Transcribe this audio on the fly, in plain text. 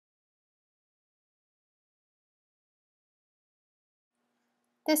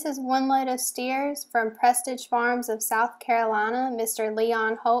This is one load of steers from Prestige Farms of South Carolina, Mr.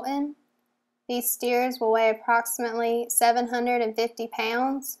 Leon Holton. These steers will weigh approximately 750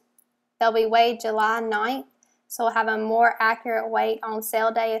 pounds. They'll be weighed July 9th, so we'll have a more accurate weight on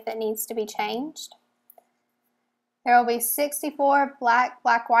sale day if it needs to be changed. There will be 64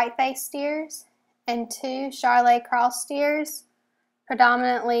 black-white face steers and 2 Charolais cross steers,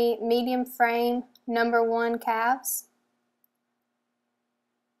 predominantly medium frame number 1 calves.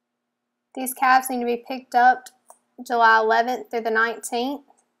 These calves need to be picked up July 11th through the 19th.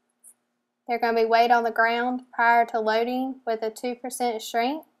 They're going to be weighed on the ground prior to loading with a 2%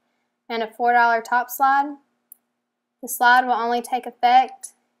 shrink and a $4 top slide. The slide will only take effect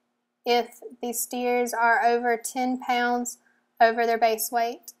if the steers are over 10 pounds over their base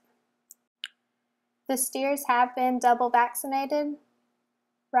weight. The steers have been double vaccinated.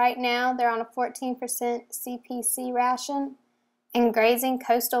 Right now they're on a 14% CPC ration and grazing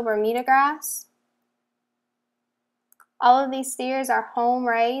coastal Bermuda grass. All of these steers are home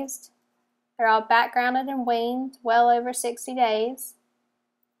raised. They're all backgrounded and weaned well over 60 days.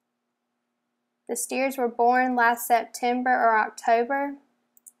 The steers were born last September or October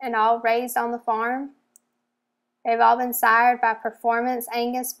and all raised on the farm. They've all been sired by Performance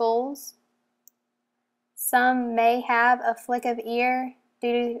Angus bulls. Some may have a flick of ear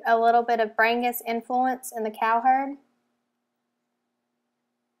due to a little bit of Brangus influence in the cow herd.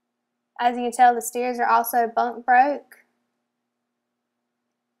 As you can tell, the steers are also bunk broke.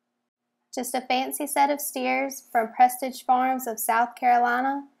 Just a fancy set of steers from Prestige Farms of South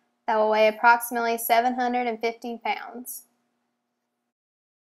Carolina that will weigh approximately 750 pounds.